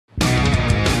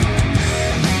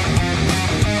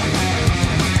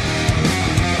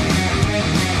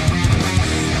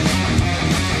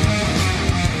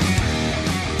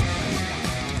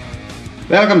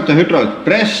Welcome to Hydraulic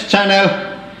Press channel.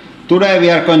 Today we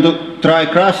are going to try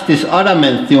crush this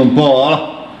adamantium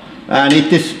ball, and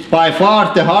it is by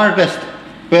far the hardest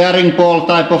bearing ball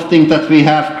type of thing that we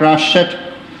have crushed,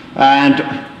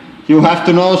 and you have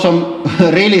to know some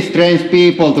really strange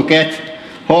people to get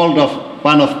hold of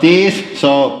one of these,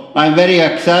 so I'm very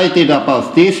excited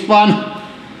about this one,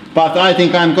 but I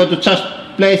think I'm going to just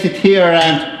place it here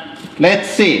and let's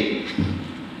see.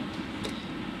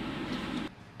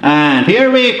 And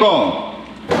here we go.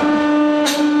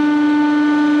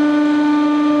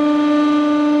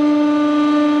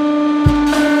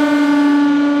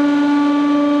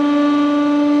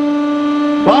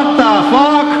 What the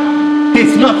fuck?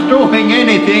 It's not doing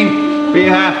anything. We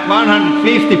have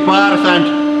 150 bars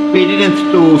and we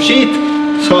didn't do shit.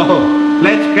 So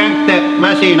let's crank the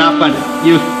machine up and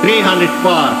use 300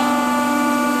 bars.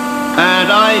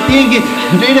 And I think it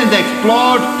didn't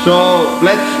explode, so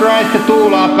let's rise the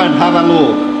tool up and have a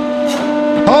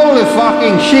look. Holy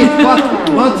fucking shit,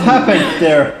 what happened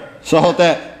there? So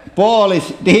the ball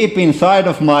is deep inside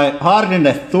of my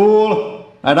hardened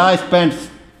tool, and I spent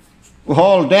a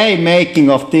whole day making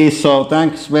of this, so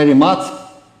thanks very much.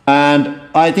 And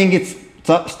I think it's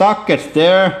stuck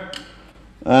there,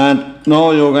 and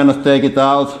now you're gonna take it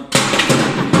out.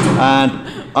 And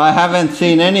I haven't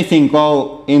seen anything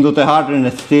go into the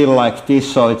hardened steel like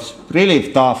this, so it's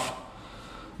really tough.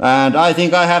 And I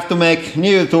think I have to make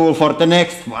new tool for the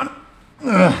next one.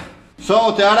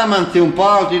 So the adamantium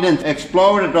ball didn't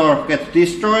explode or get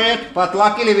destroyed, but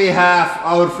luckily we have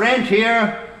our friend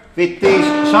here with these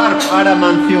sharp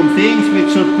adamantium things,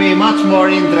 which should be much more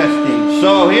interesting.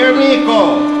 So here we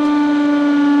go.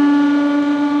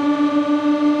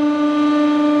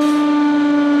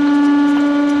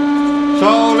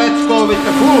 So let's go with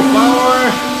the full power.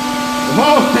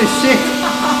 Holy shit!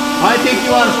 I think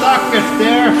you are stuck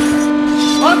there.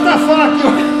 What the fuck?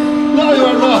 No, you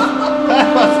are not.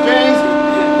 That was strange.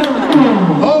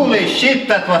 Holy shit,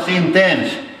 that was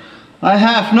intense. I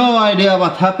have no idea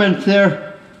what happened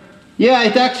there. Yeah,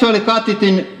 it actually cut it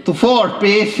into 4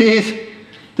 pieces.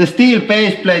 The steel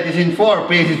base plate is in 4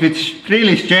 pieces, which is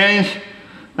really strange.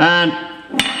 And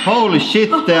holy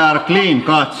shit, they are clean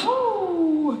cuts.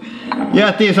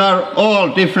 Yeah, these are all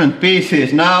different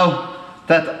pieces. Now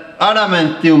that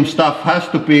adamantium stuff has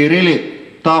to be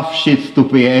really tough shit to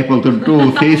be able to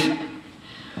do this.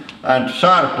 And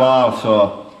sharp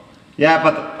also. Yeah,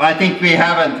 but I think we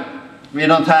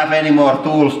don't have any more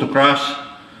tools to crush,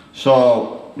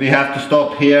 so we have to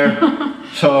stop here.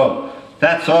 So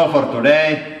that's all for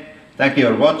today. Thank you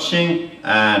for watching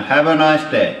and have a nice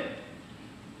day.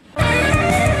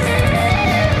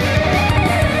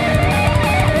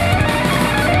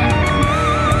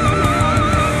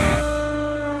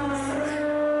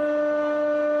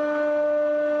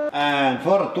 And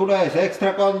for today's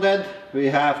extra content, we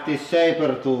have this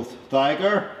saber-tooth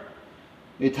tiger.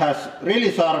 It has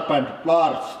really sharp and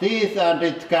large teeth, and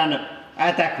it can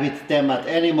attack with them at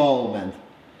any moment.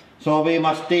 So we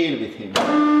must deal with him.